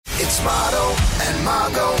It's Marto and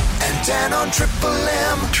Margot and Dan on Triple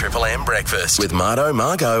M. Triple M Breakfast with Marto,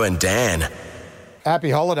 Margot and Dan. Happy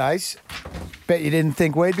holidays. Bet you didn't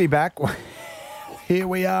think we'd be back. Here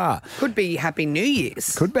we are. Could be Happy New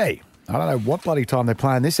Year's. Could be. I don't know what bloody time they're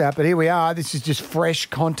playing this out, but here we are. This is just fresh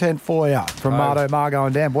content for you from Marto, Margot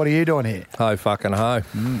and Dan. What are you doing here? Ho fucking ho. I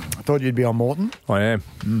thought you'd be on Morton. I am.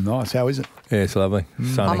 Nice. How is it? Yeah, it's lovely.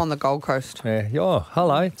 Sunny. I'm on the Gold Coast. Yeah. Oh,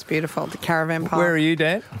 hello. It's beautiful. The caravan park. Where are you,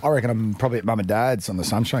 Dan? I reckon I'm probably at Mum and Dad's on the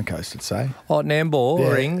Sunshine Coast, I'd say. Oh,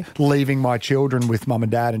 Nambour. Leaving my children with Mum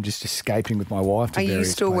and Dad and just escaping with my wife to Are you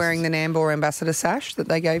various still places. wearing the Nambour ambassador sash that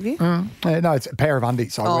they gave you? No, it's a pair of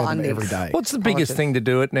undies. I wear them undies. every day. What's the biggest thing to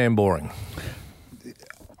do at Nambouring?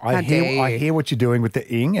 I How dare hear you. what you're doing with the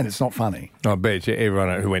ing, and it's not funny. I bet you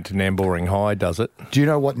everyone who went to Nambouring High does it. Do you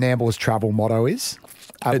know what Nambour's travel motto is?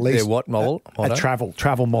 Their what motto? A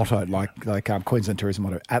travel motto, like Queensland tourism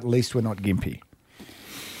motto. At least we're not gimpy.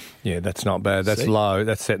 Yeah, that's not bad. That's See? low.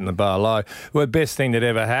 That's setting the bar low. Well, the best thing that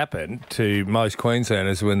ever happened to most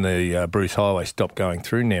Queenslanders when the Bruce Highway stopped going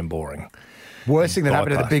through Nambouring. Worst thing that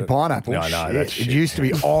happened at the Big Bypass it. Pineapple. No, that's It shit. used to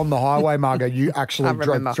be on the highway, Margo. You actually I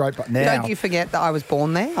remember. drove by. Now, Don't you forget that I was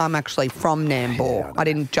born there? I'm actually from Nambour. I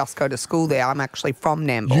didn't just go to school there. I'm actually from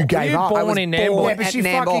Nambour. you gave you up. born I was in born Nambour? Yeah, but at she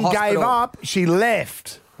Nambour fucking Hospital. gave up. She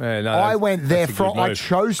left. Yeah, no, I went there that's a good from. I move.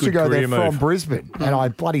 chose to Good go there career from move. Brisbane, and I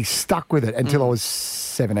bloody stuck with it until I was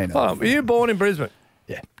 17. Oh, were you born in Brisbane?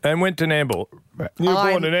 Yeah. And went to Nambour? You were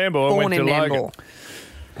I'm born in Nambour and born went to in Logan? Nambour.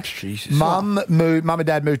 Jesus. Mum and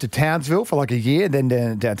Dad moved to Townsville for like a year, then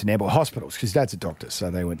down to Nambour Hospitals because Dad's a doctor, so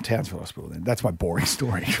they went to Townsville Hospital. Then that's my boring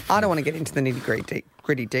story. I don't want to get into the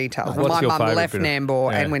nitty-gritty details. What's My your mum favourite left bit of-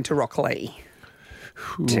 Nambour Yeah. and went to Rocklea.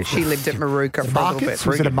 She lived at Maruka for a little Markets? bit.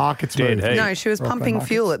 Was it a markets Dead move? heat. No, she was Rocklea pumping Markets?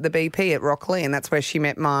 fuel at the BP at Rocklea, and that's where she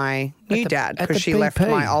met my new dad at because the she left BP?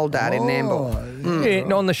 my old dad in Nambour.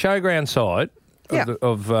 Yeah, on the showground side Yeah.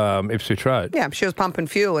 of Ipswich Road. Yeah, she was pumping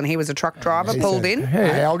fuel, and he was a truck driver, pulled in.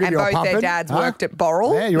 Hey, I'll give And you a both pumping. their dads Huh? worked at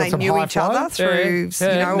Boral. Yeah, you want They some knew high each other flow? through,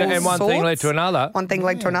 all and one thing led sorts. to another. One thing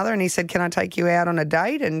led to another, and he said, "Can I take you out on a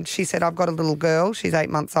date?" And she said, "I've got a little girl. She's 8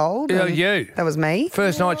 months old." Yeah, And you. That was me.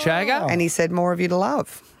 First night shagger? And he said, "More of you to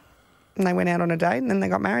love." And they went out on a date, and then they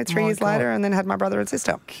got married 3 years later, and then had my brother and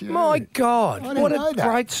sister. My God, didn't what know a that.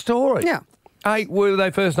 great story. Yeah. Hey, were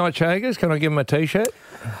they first night shaggers? Can I give them a T-shirt?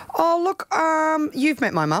 Oh, look, you've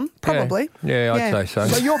met my mum, probably. Yeah, I'd say so.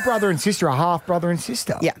 So your brother and sister are half brother and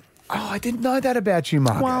sister? Yeah. Oh, I didn't know that about you,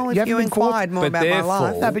 Mark. Well, if haven't you been caught- inquired more But about my they're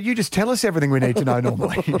life. full. No, but you just tell us everything we need to know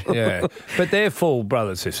normally. Yeah, but they're full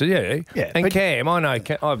brothers and sisters, yeah. Yeah, And but- Cam, I know,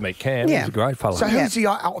 I've met Cam, Yeah. he's a great fella. So who's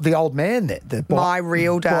the old man then? My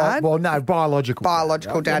real dad? Well, no, biological.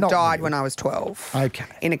 Biological Yeah, dad not died real. when I was 12. Okay.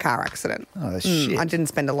 In a car accident. Oh, that's shit. I didn't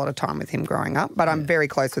spend a lot of time with him growing up, but I'm very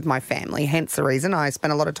close with my family. Hence the reason I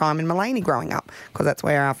spent a lot of time in Mullaney growing up, because that's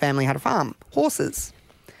where our family had a farm. Horses.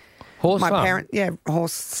 Horse My farm.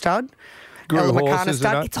 horse stud. Grew Ella horses McCartney and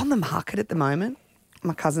stud. that? It's on the market at the moment.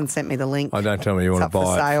 My cousin sent me the link. Oh, don't tell me you It's want to up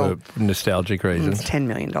for buy sale. it for nostalgic reasons. It's $10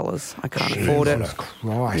 million. I can't afford it. Jesus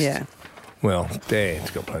Christ. Yeah. Well, Dan's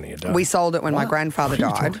got plenty of dough. We sold it when my grandfather What are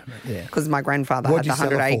you died, talking about? Yeah. because my grandfather What'd had you the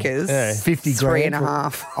sell 100 it for? acres. Yeah. 50 Three grand. and a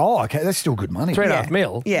half. Oh, okay. That's still good money. 3.5 Yeah.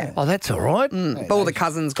 mil? Yeah. Oh, that's all right. But all the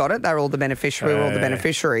cousins got it. They were all the beneficiaries. We were all the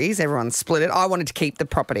beneficiaries. Everyone split it. I wanted to keep the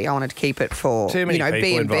property. I wanted to keep it for, Too many people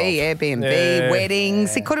B&B, involved. Airbnb, Yeah.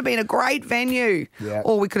 weddings. It could have been a great venue. Yeah.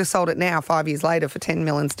 Or we could have sold it now 5 years later for 10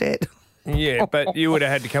 mil instead. Yeah, but you would have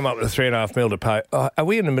had to come up with 3.5 mil to pay. Are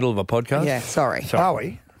we in the middle of a podcast? Yeah, sorry. Are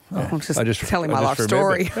we? I'm just I just telling I my life just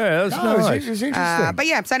story. remembered. Yeah, that's No, nice. it's interesting. But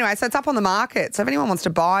yeah, so anyway, so it's up on the market. So if anyone wants to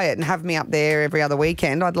buy it and have me up there every other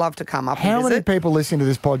weekend, I'd love to come up How and many visit. people listening to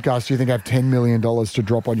this podcast do you think have $10 million to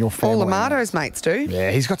drop on your family? All Marto's mates do.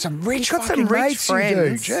 Yeah, he's got some rich He's got some fucking rich mates, you do.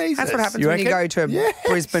 friends. Jesus. That's what happens You when you go reckon? to Yes.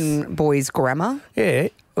 Brisbane Boys Grammar. Yeah.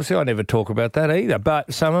 Well, see, I never talk about that either.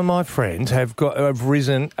 But some of my friends have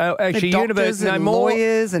risen. Oh, actually, They're doctors and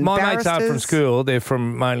lawyers and my mates aren't from barristers. school. They're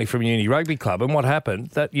mainly from Uni Rugby Club. And what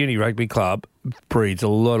happened? That Uni Rugby Club breeds a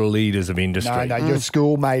lot of leaders of industry. No, your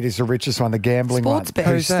schoolmate is the richest one, the gambling Sports one. bet.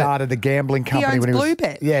 Who Who's that? started the gambling company owns when he was...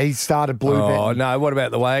 Bluebet. Yeah, he started Bluebet. Oh, no. What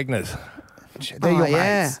about the Wagners? They're your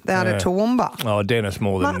yeah, mates. they're out at Toowoomba. Oh, Dennis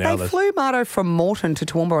more than the They others. flew Marto from Morton to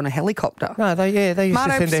Toowoomba on a helicopter. No, they used to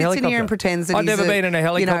Marto send a sits helicopter. in here and pretends that I've he's never been in a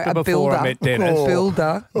helicopter before I met Dennis. A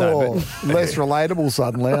builder. No, Less relatable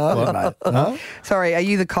suddenly, aren't they, mate? Huh? Sorry, are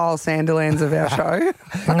you the Kyle Sandilands of our show?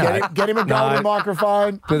 Get him a golden No.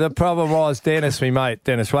 microphone. But the problem was Dennis, my mate,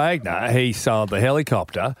 Dennis Wagner, he sold the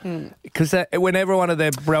helicopter because whenever one of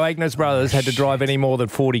their Wagner's brothers had to drive any more than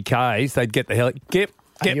 40 Ks, they'd get the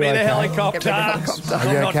Get you me the okay? helicopter. Get me the helicopter. Are I'm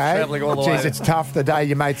you not okay? travelling all the Jeez, way. it's tough the day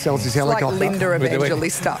your mate sells his It's like helicopter. Linda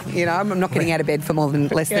Evangelista. You know, I'm not getting out of bed for more than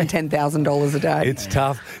less than $10,000 a day. It's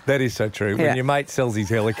tough. That is so true. Yeah. When your mate sells his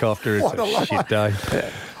helicopter, it's What a a shit day.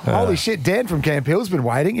 Holy shit, Dan from Camp Hill's been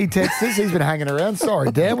waiting. He texted us. He's been hanging around.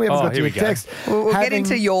 Sorry, Dan, we haven't got to here your we go. text. We'll get Having-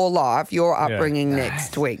 into your life, your upbringing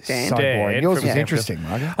next week, Dan. So Dan boring. Yours from was Camp interesting,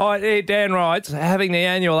 Margaret. Oh, Dan writes, having the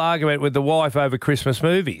annual argument with the wife over Christmas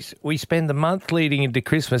movies. We spend the month leading into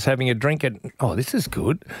Christmas having a drink at... Oh, this is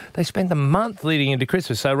good. They spend the month leading into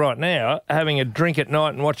Christmas. So right now, having a drink at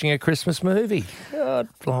night and watching a Christmas movie. God,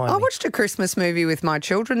 blimey. I watched a Christmas movie with my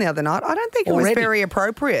children the other night. I don't think it was Already? very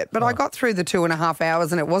appropriate, but I got through the 2.5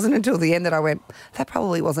 hours and it wasn't until the end that I went, that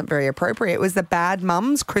probably wasn't very appropriate. It was the Bad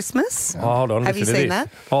Mums Christmas. Oh, hold on. Have you listen to seen this. that?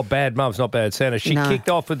 Oh, Bad Mum's not Bad Santa. She No. kicked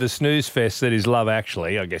off with the snooze fest that is Love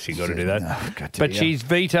Actually. I guess you got to do that. God, But yeah. she's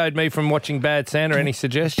vetoed me from watching Bad Santa. Any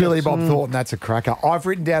suggestions? Billy Bob Thornton, that's a cracker. I've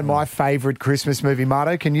written down my favourite Christmas movie,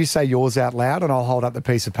 Marto. Can you say yours out loud and I'll hold up the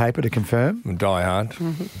piece of paper to confirm? Die Hard.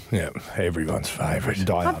 Yeah, everyone's favourite.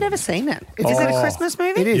 Die I've Hard. never seen it. Is it a Christmas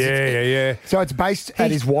movie? It is. Yeah. So it's based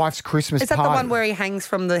at his wife's Christmas Is that party. the one where he hangs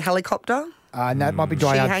from the helicopter? No, it might be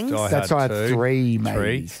Die Hard. hangs? Die That's Hard Die Hard 2. 3,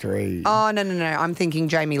 maybe. 3. Oh, no. I'm thinking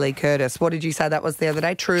Jamie Lee Curtis. What did you say that was the other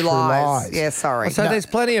day? True Lies. Lies. Yeah, sorry. So there's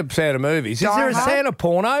plenty of Santa movies. Is Die there a Hard? Santa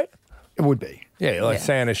porno? It would be. Yeah, like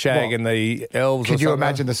Santa shagging the elves or Could you something.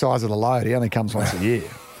 imagine the size of the load? He only comes once a year.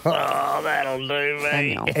 Oh, that'll do me.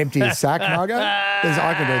 Daniel. Empty his sack, Margot.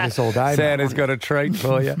 I can do this all day. Santa's got a treat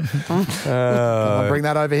for you. I'll bring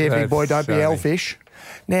that over here, big boy. Don't That's be funny. elfish.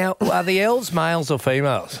 Now, are the elves males or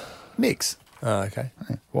females? Mix. Oh, okay.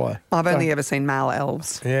 Why? I've only ever seen male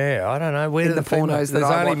elves. Yeah, I don't know. Where In do the pornos that There's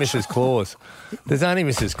I only watch. Mrs. Claus. There's only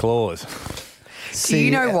Mrs. Claus. Do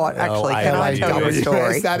you know what, actually? Can I tell you a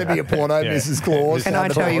story? That'd be a porno, Yeah. Mrs. Claus. Can I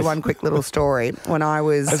tell you one quick little story? When I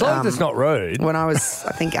was... As long as it's not rude. When I was,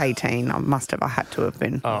 I think, 18, I had to have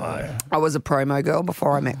been. Oh, I was a promo girl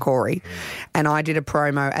before I met Corey, and I did a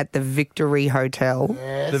promo at the Victory Hotel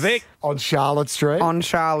the Vic. On Charlotte Street. on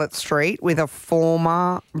Charlotte Street with a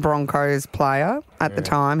former Broncos player at the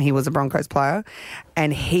time. He was a Broncos player,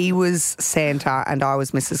 and he was Santa and I was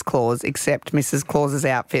Mrs. Claus, except Mrs. Claus's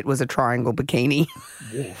outfit was a triangle bikini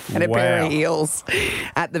and a pair Wow. of heels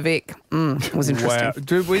at the Vic. It was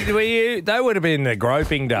interesting. Wow. They would have been the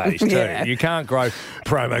groping days too. Yeah. You can't grope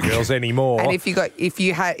promo girls anymore. And if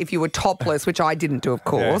you were topless, which I didn't do, of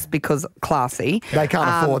course, because classy. They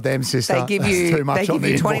can't afford them, sister. They give That's you too much on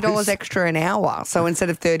the $20 invoice. extra an hour. So instead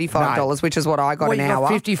of $35, which is what I got Well, an you got hour,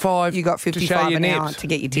 55 You got to show 55 your an hour nips. to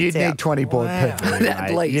get your You'd tits need out. 20 board per boob, At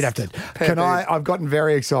mate. least. You'd have to. Per Can boob. I've gotten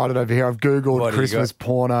very excited over here. I've Googled What do you Christmas got?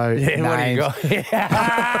 porno yeah, what do you names.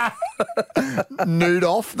 got? Nude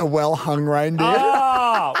off the well-hung reindeer.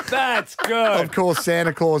 Oh, that's good. Of course,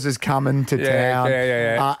 Santa Claus is coming to Yeah, town.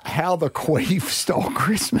 yeah. How the Queef stole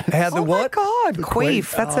Christmas. How the Oh my what? God, queen.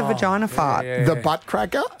 queef. That's a vagina fart. The butt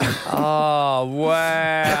cracker. Oh,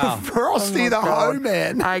 wow. Frosty the God. Hoe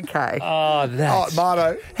Man. Okay. Oh, Oh, that's...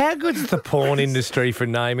 Marto. How good's the porn industry for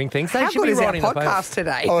naming things? They How should good be is our writing the papers. podcast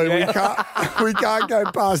today? Oh, we can't go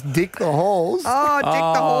past Dick the Halls. Oh, Dick the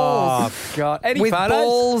Halls. Oh, God. Any With photos?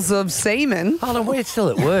 balls of semen. Hold on, we're still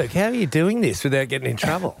at work. How are you doing this without getting in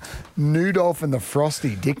trouble? Nude off and the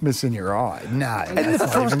Frosty Dickmas in your eye. No,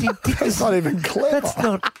 that's not even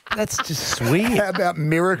clever. That's just sweet. How about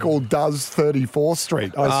Miracle Does 34th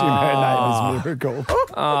Street? I assume her name is Miracle.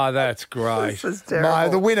 Oh, that's great. This is terrible. No,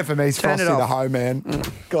 the winner for me is Turn it Frosty the off. Hoe Man.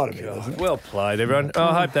 Got to be. Isn't it? Well played, everyone.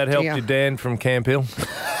 I hope that helped Yeah. you, Dan from Camp Hill.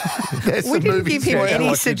 There's We some didn't movies give him for you. any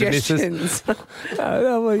watch with the missus. suggestions.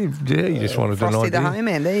 You just wanted Frosty an the idea. Hoe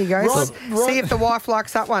Man. There you go. Right. See if the wife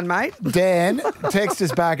likes that one, mate. Dan, text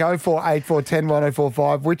us back 0484 10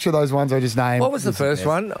 1045. Which of those ones I just named? What was the first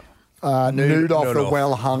one? Nude off Nude the off.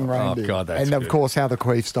 well-hung reindeer. God, that's and, of good. course, How the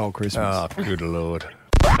Queef Stole Christmas. Oh, good Lord.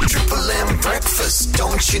 Triple M breakfast,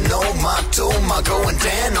 don't you know? Marto, Margo, and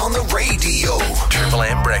Dan on the radio. Triple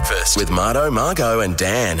M breakfast with Marto, Margo, and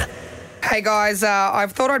Dan. Hey guys, I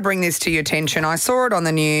thought I'd bring this to your attention. I saw it on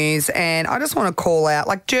the news and I just want to call out,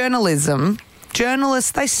 like journalism,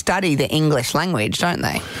 journalists, they study the English language, don't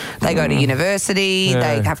they? They go to university,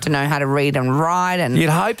 they have to know how to read and write and You'd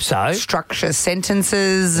hope so. structure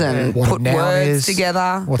sentences and What a put noun words is.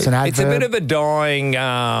 together. What's an adverb? It's a bit of a dying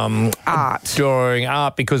art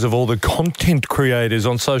because of all the content creators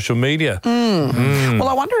on social media. Well,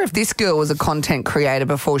 I wonder if this girl was a content creator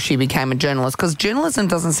before she became a journalist, because journalism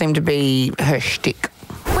doesn't seem to be her shtick.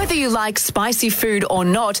 Whether you like spicy food or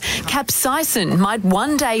not, capsaicin might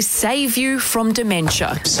one day save you from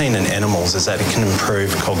dementia. Seen in animals is that it can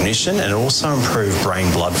improve cognition and also improve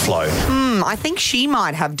brain blood flow. I think she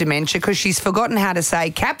might have dementia because she's forgotten how to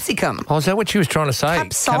say capsicum. Oh, is that what she was trying to say?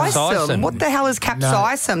 Capsaicin. What the hell is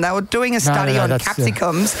capsaicin? They were doing a study on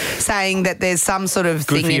capsicums saying that there's some sort of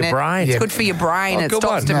Good thing for in your it. brain. It's Yeah. good for your brain. It good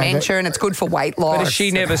stops one. dementia and it's good for weight loss. But has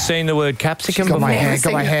she never seen the word capsicum Got my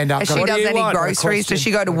before? hand up. Has she What do does you any want? groceries? Does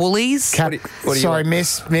she go to Woolies? What do you Sorry,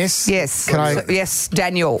 want? miss. Yes. Can I? Yes,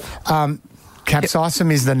 Daniel.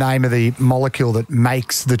 Capsaicin is the name of the molecule that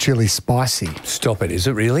makes the chili spicy. Stop it, is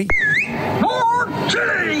it really?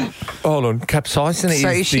 Hold on, capsaicin So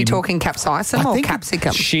is is she the- talking capsaicin or think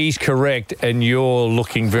capsicum? She's correct, and you're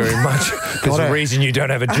looking very much. There's a reason you don't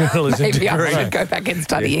have a journalism Maybe I degree. should go back and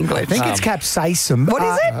study English. I think it's capsaicin. What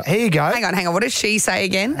is it? Here you go. Hang on. What does she say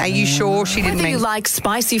again? Are you sure she didn't Whether you mean... like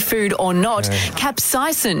spicy food or not,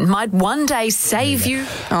 capsaicin might one day save you.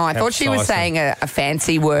 Oh, I thought she was Capsaicin. saying a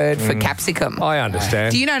fancy word for capsicum. I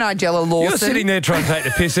understand. Do you know Nigella Lawson? You're sitting there trying to take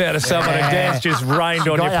the piss out of someone, and Dan's just rained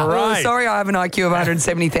on your Got ya. parade. Oh, sorry, I have an IQ of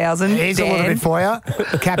 170,000. Here's a little bit for you.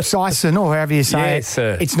 Capsaicin, or however you say Yes,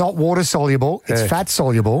 sir. it's not water soluble, it's fat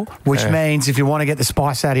soluble, which means if you want to get the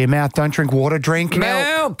spice out of your mouth, don't drink water, drink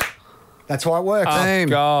Milk. That's why it works. Oh,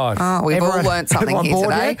 God. Oh, we've all learnt something On here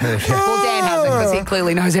board today. yet? Well, Dan hasn't because he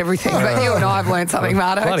clearly knows everything. But you and I have learnt something,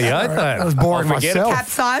 Marto. Bloody oath, that. I was boring I'll forget myself.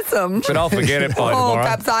 Capsaicin. But I'll forget it by Oh, tomorrow.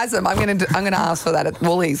 capsaicin. I'm gonna ask for that at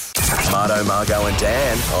Woolies. Marto, Margo and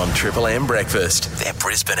Dan on Triple M Breakfast. They're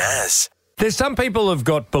Brisbane as. There's some people who've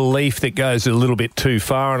got belief that goes a little bit too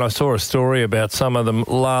far, and I saw a story about some of them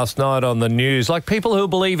last night on the news, like people who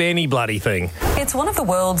believe any bloody thing. It's one of the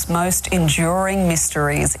world's most enduring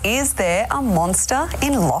mysteries. Is there a monster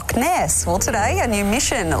in Loch Ness? Well, today a new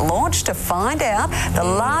mission launched to find out, the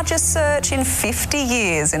largest search in 50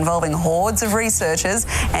 years involving hordes of researchers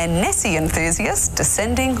and Nessie enthusiasts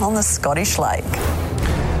descending on the Scottish lake.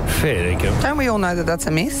 Fair dinkum. Don't we all know that that's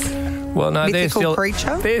a myth? Well, no, Mythical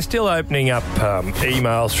creature? they're still opening up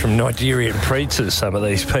emails from Nigerian preachers, some of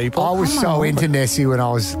these people. I was so into Nessie when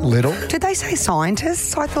I was little. Did they say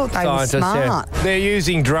scientists? I thought they were smart. yeah. They're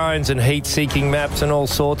using drones and heat-seeking maps and all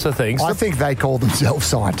sorts of things. I think they call themselves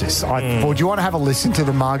scientists. Well, do you want to have a listen to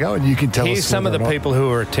them, Margo, and you can tell Here's us some of the whether or not- people who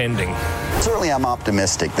are attending. Certainly, I'm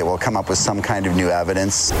optimistic that we'll come up with some kind of new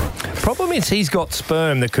evidence. Problem is he's got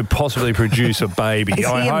sperm that could possibly produce a baby. Is he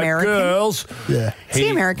I hope American? girls... Yeah. Is he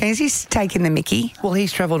American? Is he taking the mickey? Well,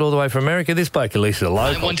 he's travelled all the way from America. This bloke at least is a I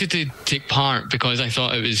local. wanted to take part because I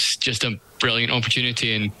thought it was just a brilliant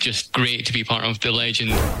opportunity and just great to be part of the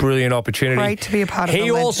legend. Brilliant opportunity. Great to be a part of He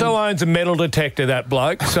the also legend. owns a metal detector, that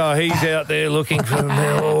bloke. So he's out there looking for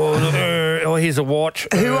metal. Oh, here's a watch.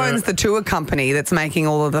 Who owns the tour company that's making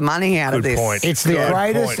all of the money out of Good this? point. It's the Good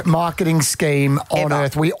greatest point. marketing scheme on Ever.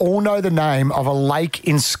 earth. We all know the name of a lake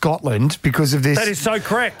in Scotland because of this. That is so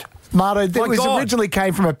correct. Marto, that My was God. originally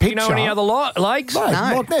came from a Do you picture. know any other lakes? No,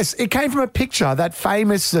 No. Loch Ness. It came from a picture, that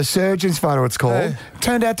famous surgeon's photo it's called,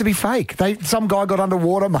 turned out to be fake. Some guy got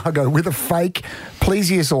underwater, Margo, with a fake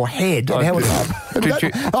plesiosaur head and held it up. Did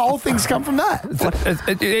you- The whole thing's come from that.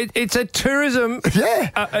 It's a tourism.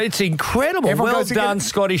 Yeah. It's incredible. Everyone Well goes to get done, a-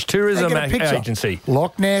 Scottish They tourism get a picture. agency.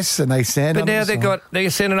 Loch Ness, and they send But them now the they're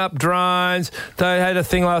sending up drones. They had a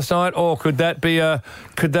thing last night. Oh, could that be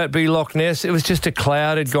Loch Ness? It was just a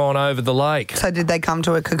cloud had gone over the lake. So did they come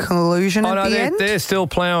to a conclusion Oh at no, the end? they're still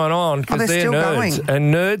ploughing on because they're they're still nerds. going.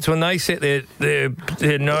 And nerds, when they set their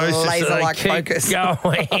nose, Laser-like they keep focus.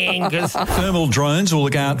 going. 'Cause- Thermal drones will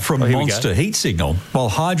look out for a here we monster go. heat signal, while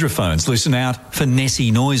hydrophones listen out for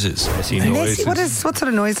Nessie noises. Nessie, what sort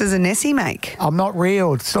of noise does a Nessie make? I'm not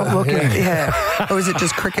real. Stop looking. Yeah. Or is it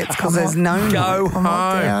just crickets because there's no Go I'm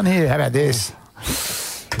not home. down here. How about this?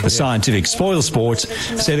 The scientific spoil sports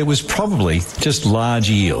said it was probably just large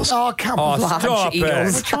eels. Oh, come Oh, on. stop it. We're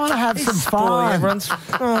trying to have some fun. Everyone's-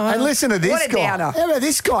 And listen to this What a guy. downer. How about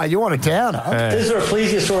this guy? You want a downer? Is there a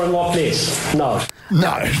plesiosaur in Loch Ness? No.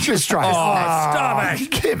 No, just straight. stop it.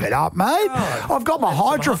 Give it up, mate. I've got my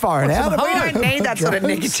hydrophone out. We don't need that sort of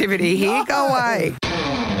negativity here. Go away.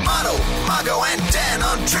 Marto, Margo and Dan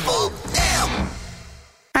on Triple M.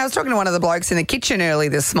 I was talking to one of the blokes in the kitchen early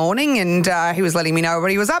this morning and he was letting me know what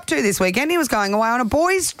he was up to this weekend. He was going away on a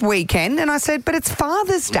boys' weekend and I said, but it's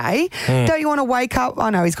Father's Day. Don't you want to wake up? I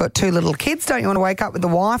know he's got 2 little kids. Don't you want to wake up with the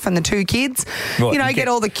wife and the 2 kids? What, you know, you get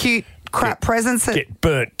all the cute crap presents that... Get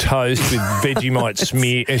burnt toast with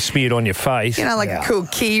Vegemite smeared on your face. You know, like a cool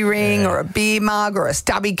key ring or a beer mug or a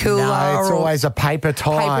stubby cooler. No, it's or always a paper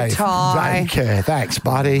tie. Paper tie. Don't care. Thanks,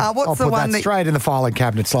 buddy. What's I'll the put one that that- straight in the filing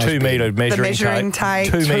cabinet. 2 metre measuring, measuring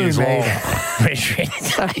tape. 2 metres long. metre. Measuring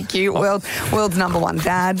So cute. World's number one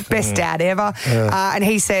dad. Best dad ever. And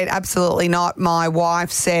he said, absolutely not. My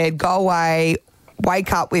wife said, go away.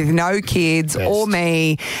 wake up with no kids or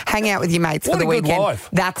me, hang out with your mates What for the a good weekend. life.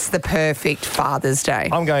 That's the perfect Father's Day.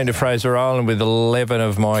 I'm going to Fraser Island with 11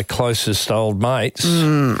 of my closest old mates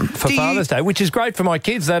for Father's Day, which is great for my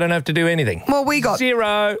kids. They don't have to do anything. Well, we got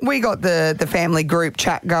zero. We got the family group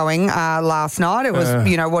chat going last night. It was,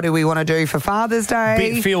 what do we want to do for Father's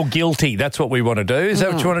Day? Feel guilty. That's what we want to do. Is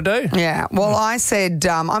that what you want to do? Yeah. Well, I said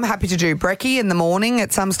I'm happy to do brekkie in the morning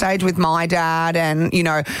at some stage with my dad and,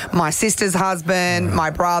 my sister's husband, my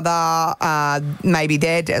brother, maybe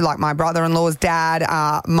their like my brother-in-law's dad,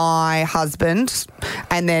 my husband,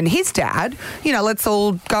 and then his dad. Let's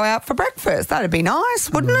all go out for breakfast. That'd be nice,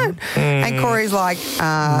 wouldn't it? And Corey's like,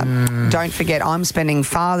 don't forget, I'm spending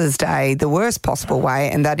Father's Day the worst possible way,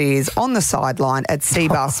 and that is on the sideline at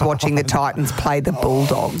Seabus watching the Titans play the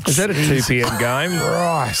Bulldogs. Is that a 2 p.m. game?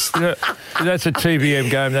 Christ. That's a 2 p.m.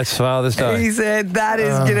 game. That's Father's Day. He said that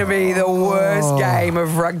is going to be the worst game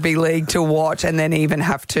of rugby league to watch, and then even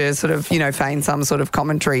have to sort of, feign some sort of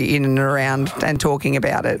commentary in and around and talking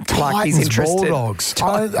about it like he's interested. Bulldogs.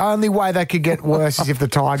 Only way they could get worse is if the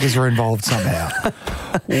Tigers are involved somehow.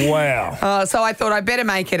 Wow. So I thought I'd better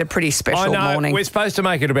make it a pretty special morning. We're supposed to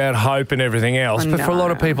make it about hope and everything else, but for a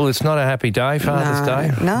lot of people, it's not a happy day, Father's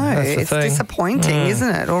Day. No, it's disappointing,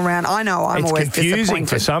 isn't it? All around. I know I'm always confusing disappointed.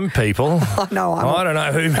 for some people. I know. I don't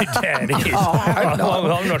know who my dad is. I'm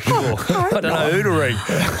not sure. I don't know who to read.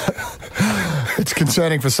 It's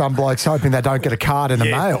concerning for some blokes hoping they don't get a card in the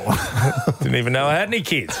mail. Didn't even know I had any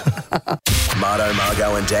kids. Marto,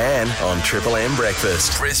 Margo and Dan on Triple M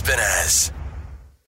Breakfast. Brisbane as.